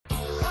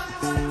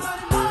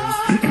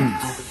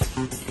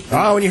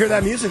When you hear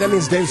that music, that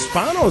means Dave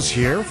Spano's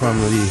here from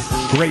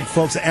the great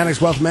folks at Annex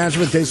Wealth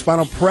Management. Dave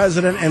Spano,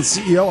 president and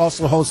CEO,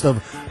 also host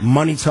of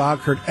Money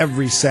Talk, heard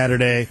every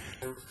Saturday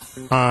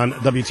on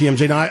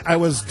WTMJ. Now, I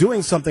was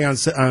doing something on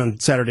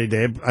Saturday,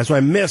 Dave, so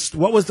I missed.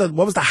 What was the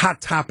hot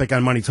topic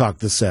on Money Talk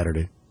this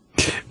Saturday?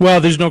 Well,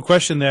 there's no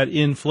question that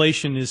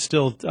inflation is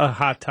still a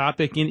hot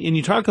topic, and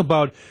you talk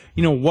about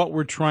what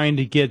we're trying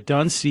to get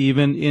done, Steve.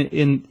 And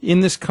in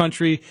this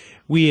country,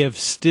 we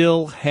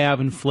still have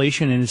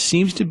inflation, and it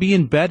seems to be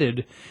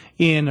embedded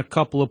in a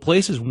couple of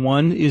places.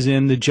 One is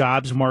in the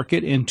jobs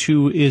market, and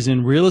two is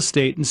in real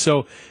estate. And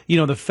so,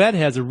 the Fed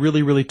has a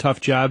really, really tough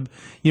job.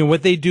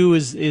 What they do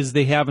is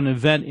they have an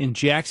event in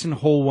Jackson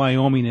Hole,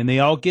 Wyoming, and they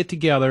all get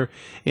together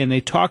and they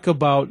talk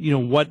about,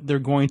 what they're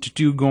going to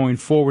do going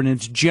forward. And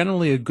it's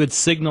generally a good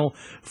signal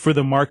for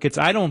the markets.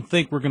 I don't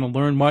think we're going to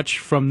learn much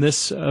from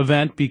this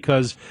event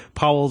because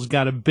Powell's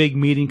got a big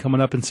meeting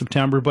coming up in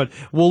September, but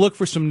we'll look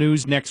for some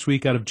news next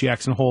week out of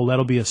Jackson Hole.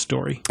 That'll be a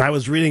story. I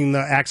was reading the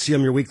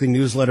Axiom, your weekly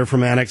newsletter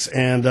from Annex,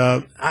 and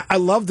I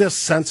love this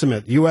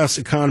sentiment, U.S.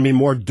 economy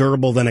more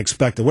durable than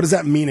expected. What does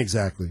that mean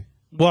exactly?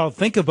 Well,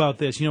 think about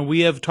this.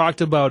 We have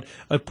talked about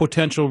a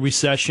potential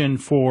recession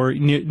for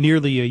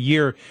nearly a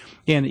year.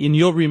 And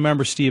you'll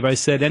remember, Steve, I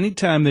said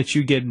anytime that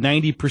you get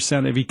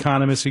 90% of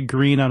economists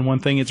agreeing on one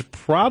thing, it's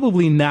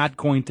probably not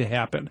going to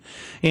happen.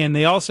 And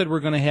they all said we're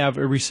going to have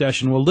a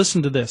recession. Well,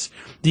 listen to this.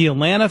 The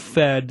Atlanta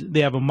Fed,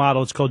 they have a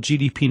model. It's called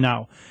GDP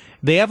Now.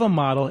 They have a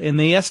model, and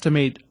they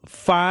estimate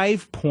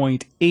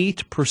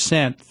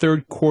 5.8%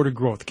 third quarter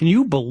growth. Can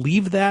you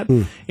believe that?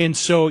 And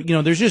so,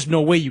 there's just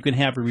no way you can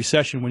have a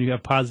recession when you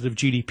have positive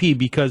GDP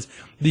because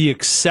the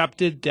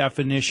accepted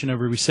definition of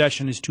a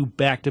recession is 2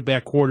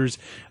 back-to-back quarters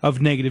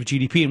of negative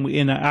GDP,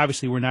 and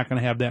obviously we're not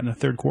going to have that in the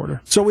third quarter.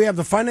 So we have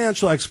the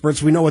financial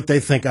experts. We know what they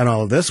think on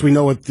all of this. We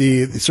know what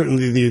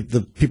certainly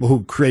the people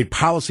who create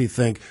policy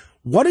think.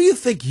 What do you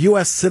think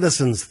U.S.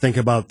 citizens think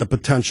about the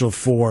potential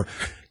for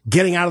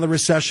getting out of the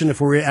recession,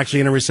 if we're actually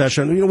in a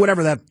recession,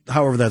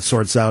 however that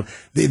sorts out,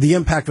 the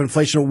impact of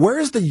inflation? Where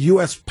is the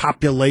U.S.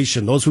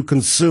 population, those who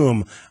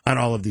consume, on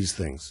all of these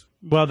things?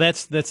 Well,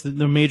 that's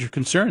the major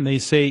concern. They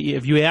say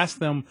if you ask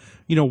them,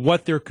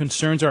 what their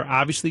concerns are,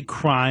 obviously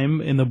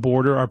crime and the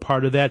border are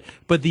part of that,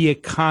 but the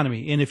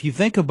economy. And if you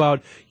think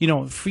about,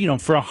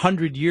 for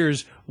 100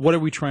 years, what are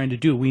we trying to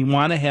do? We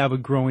want to have a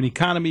growing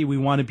economy. We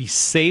want to be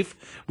safe.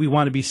 We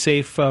want to be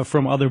safe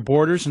from other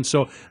borders. And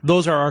so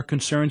those are our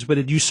concerns.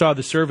 But you saw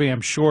the survey, I'm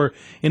sure,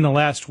 in the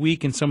last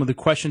week, and some of the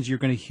questions you're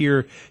going to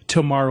hear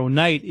tomorrow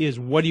night is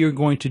what are you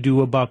going to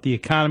do about the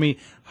economy?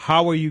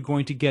 How are you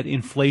going to get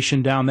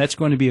inflation down? That's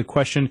going to be a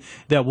question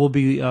that we'll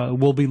be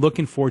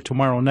looking for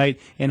tomorrow night,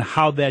 and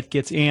how that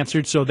gets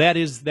answered. So that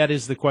is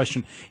the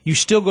question. You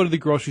still go to the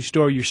grocery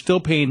store, you're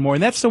still paying more,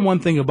 and that's the one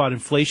thing about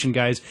inflation,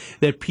 guys,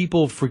 that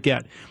people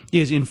forget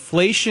is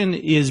inflation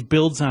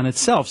builds on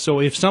itself. So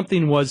if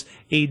something was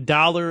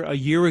 $1 a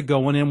year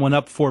ago and it went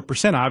up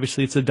 4%,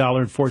 obviously it's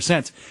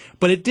 $1.04,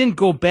 but it didn't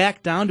go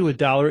back down to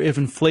 $1 if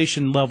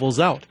inflation levels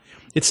out.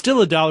 It's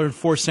still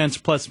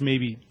 $1.04 plus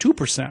maybe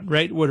 2%,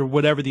 right? Or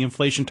whatever the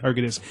inflation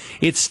target is.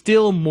 It's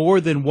still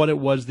more than what it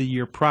was the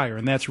year prior,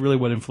 and that's really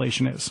what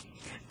inflation is.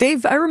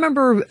 Dave, I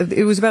remember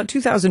it was about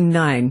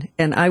 2009,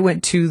 and I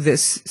went to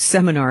this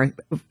seminar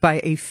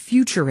by a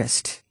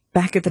futurist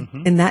back at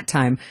in that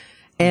time,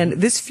 and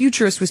this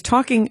futurist was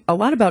talking a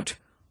lot about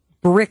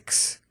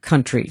BRICS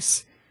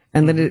countries,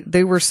 and that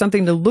they were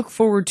something to look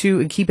forward to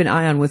and keep an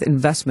eye on with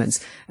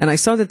investments. And I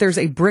saw that there's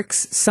a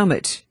BRICS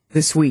summit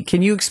this week.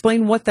 Can you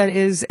explain what that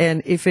is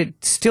and if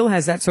it still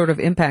has that sort of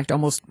impact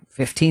almost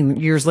 15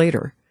 years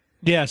later?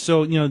 Yeah,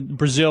 so,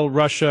 Brazil,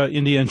 Russia,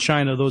 India, and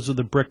China, those are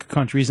the BRIC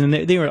countries, and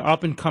they are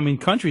up-and-coming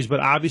countries,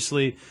 but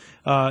obviously,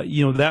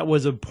 that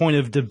was a point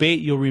of debate,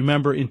 you'll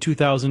remember, in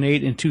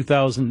 2008 and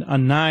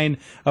 2009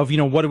 of,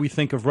 what do we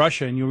think of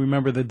Russia? And you'll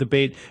remember the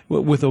debate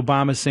with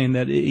Obama saying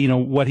that,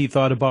 what he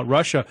thought about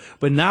Russia.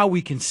 But now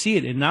we can see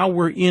it, and now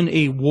we're in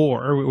a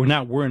war, or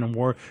we're in a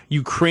war.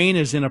 Ukraine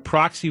is in a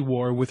proxy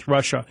war with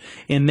Russia,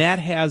 and that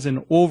has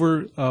an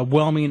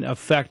overwhelming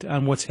effect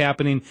on what's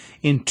happening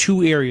in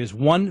two areas.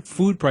 One,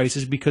 food prices,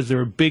 because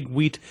they're a big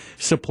wheat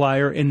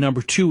supplier, and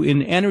number two,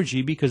 in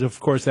energy, because, of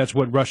course, that's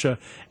what Russia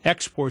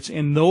exports.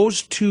 And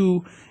those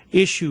two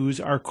issues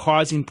are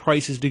causing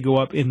prices to go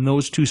up in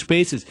those two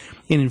spaces,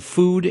 and in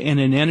food and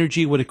in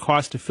energy, what it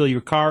costs to fill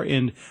your car,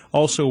 and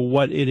also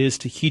what it is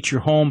to heat your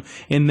home,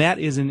 and that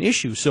is an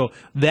issue. So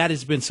that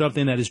has been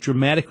something that has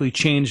dramatically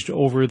changed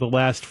over the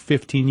last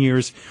 15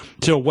 years.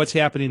 So what's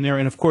happening there?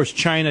 And of course,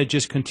 China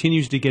just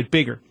continues to get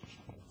bigger.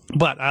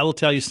 But I will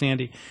tell you,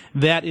 Sandy,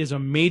 that is a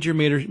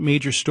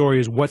major story,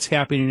 is what's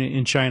happening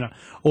in China.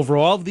 Over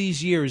all of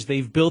these years,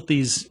 they've built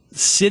these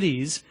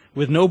cities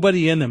with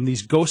nobody in them.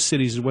 These ghost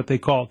cities is what they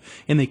called.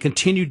 And they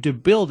continued to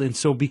build. And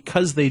so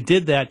because they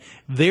did that,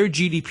 their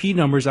GDP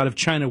numbers out of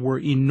China were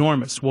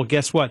enormous. Well,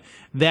 guess what?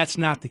 That's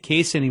not the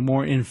case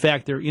anymore. In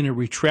fact, they're in a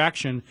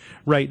retraction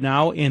right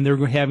now, and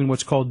they're having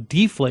what's called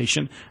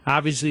deflation.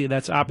 Obviously,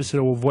 that's opposite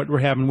of what we're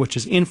having, which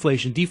is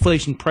inflation.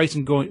 Deflation,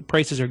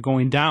 prices are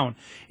going down.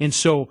 And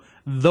so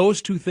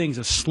those two things,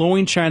 a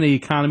slowing China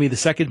economy, the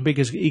second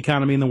biggest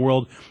economy in the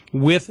world,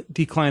 with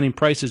declining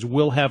prices,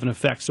 will have an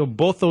effect. So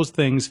both those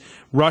things,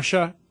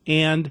 Russia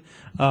and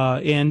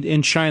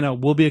China,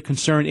 will be a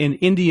concern, and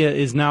India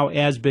is now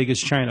as big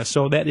as China.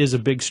 So that is a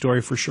big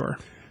story for sure.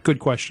 Good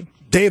question.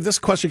 Dave, this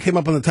question came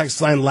up on the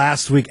text line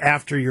last week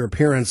after your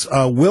appearance.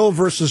 Will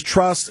versus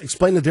trust.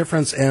 Explain the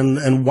difference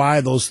and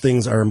why those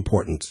things are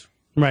important.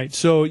 Right.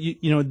 So,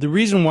 the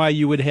reason why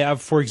you would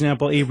have, for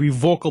example, a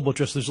revocable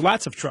trust, there's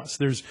lots of trusts.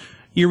 There's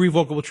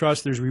irrevocable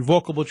trust, there's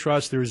revocable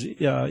trust,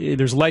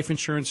 there's life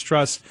insurance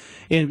trust,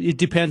 and it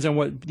depends on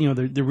what,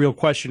 the real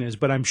question is.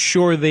 But I'm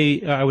sure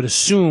I would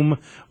assume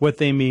what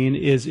they mean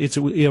is it's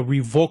a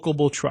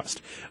revocable trust.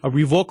 A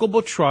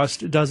revocable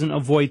trust doesn't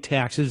avoid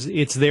taxes.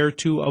 It's there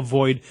to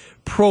avoid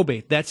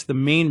probate. That's the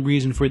main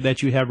reason for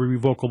that you have a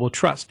revocable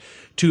trust.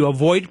 To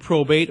avoid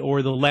probate,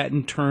 or the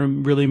Latin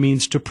term really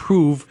means to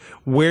prove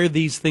where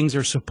these things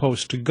are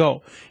supposed to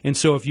go. And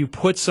so if you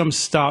put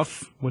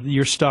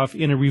your stuff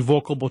in a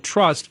revocable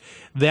trust,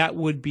 that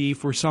would be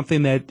for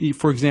something that,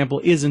 for example,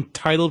 isn't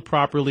titled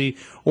properly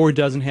or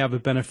doesn't have a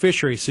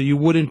beneficiary. So you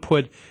wouldn't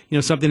put,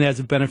 something that has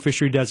a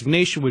beneficiary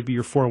designation would be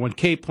your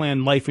 401k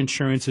plan, life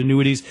insurance,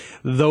 annuities.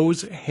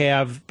 Those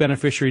have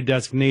beneficiary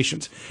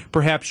designations.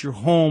 Perhaps your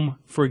home,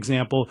 for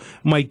example,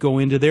 might go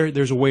into there.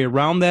 There's a way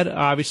around that.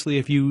 Obviously,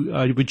 if you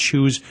would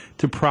choose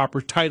to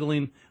proper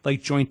titling,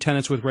 like joint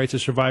tenants with rights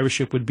of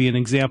survivorship would be an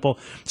example.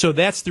 So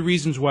that's the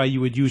reasons why you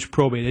would use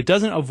probate. It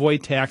doesn't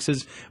avoid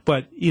taxes,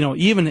 but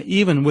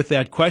even with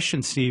that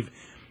question, Steve,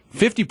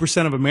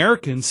 50% of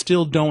Americans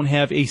still don't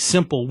have a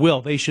simple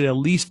will. They should at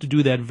least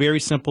do that very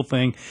simple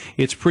thing.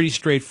 It's pretty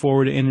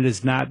straightforward, and it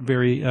is not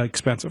very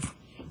expensive.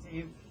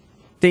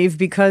 Dave,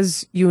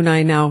 because you and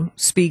I now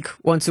speak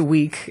once a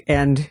week,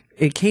 and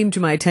it came to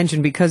my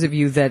attention because of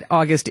you that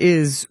August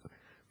is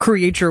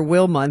Create Your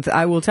Will Month,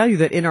 I will tell you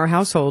that in our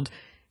household,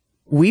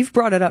 we've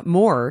brought it up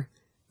more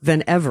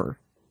than ever,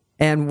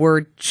 and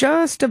we're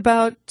just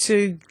about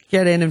to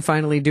get in and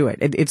finally do it.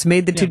 It's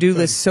made the to-do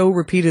list so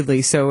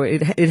repeatedly, so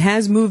it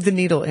has moved the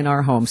needle in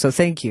our home, so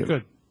thank you.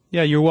 Good.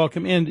 Yeah, you're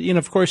welcome. And,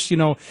 of course,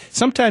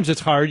 sometimes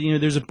it's hard.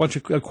 There's a bunch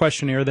of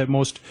questionnaire that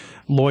most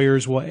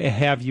lawyers will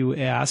have you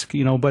ask,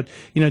 but,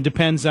 it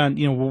depends on,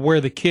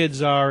 where the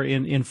kids are.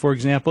 And for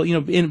example,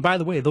 and by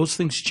the way, those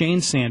things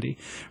change, Sandy,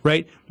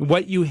 right?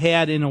 What you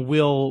had in a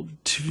will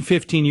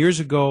 15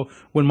 years ago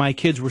when my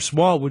kids were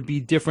small would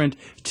be different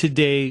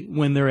today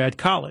when they're at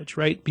college,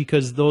 right?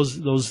 Because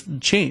those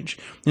change.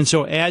 And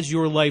so as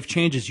your life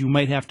changes, you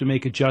might have to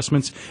make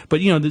adjustments.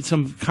 But, there's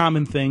some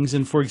common things.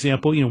 And for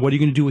example, what are you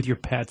going to do with your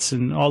pets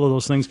and all of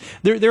those things?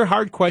 They're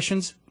hard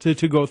questions to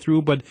go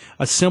through, but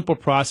a simple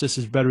process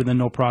is better than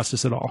no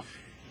process at all.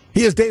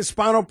 He is Dave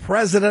Spano,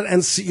 President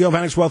and CEO of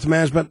Annex Wealth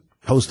Management,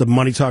 host of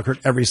Money Talker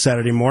every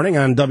Saturday morning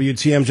on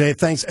WTMJ.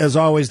 Thanks, as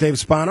always, Dave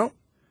Spano.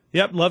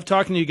 Yep, love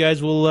talking to you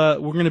guys. We're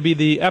going to be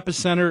the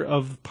epicenter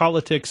of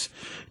politics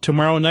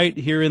tomorrow night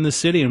here in the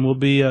city, and we'll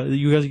be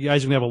you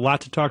guys are going to have a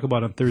lot to talk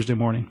about on Thursday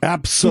morning.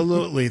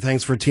 Absolutely.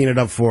 Thanks for teeing it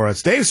up for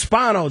us. Dave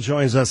Spano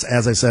joins us,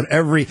 as I said,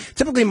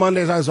 typically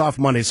Mondays. I was off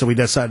Monday, so we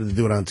decided to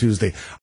do it on Tuesday.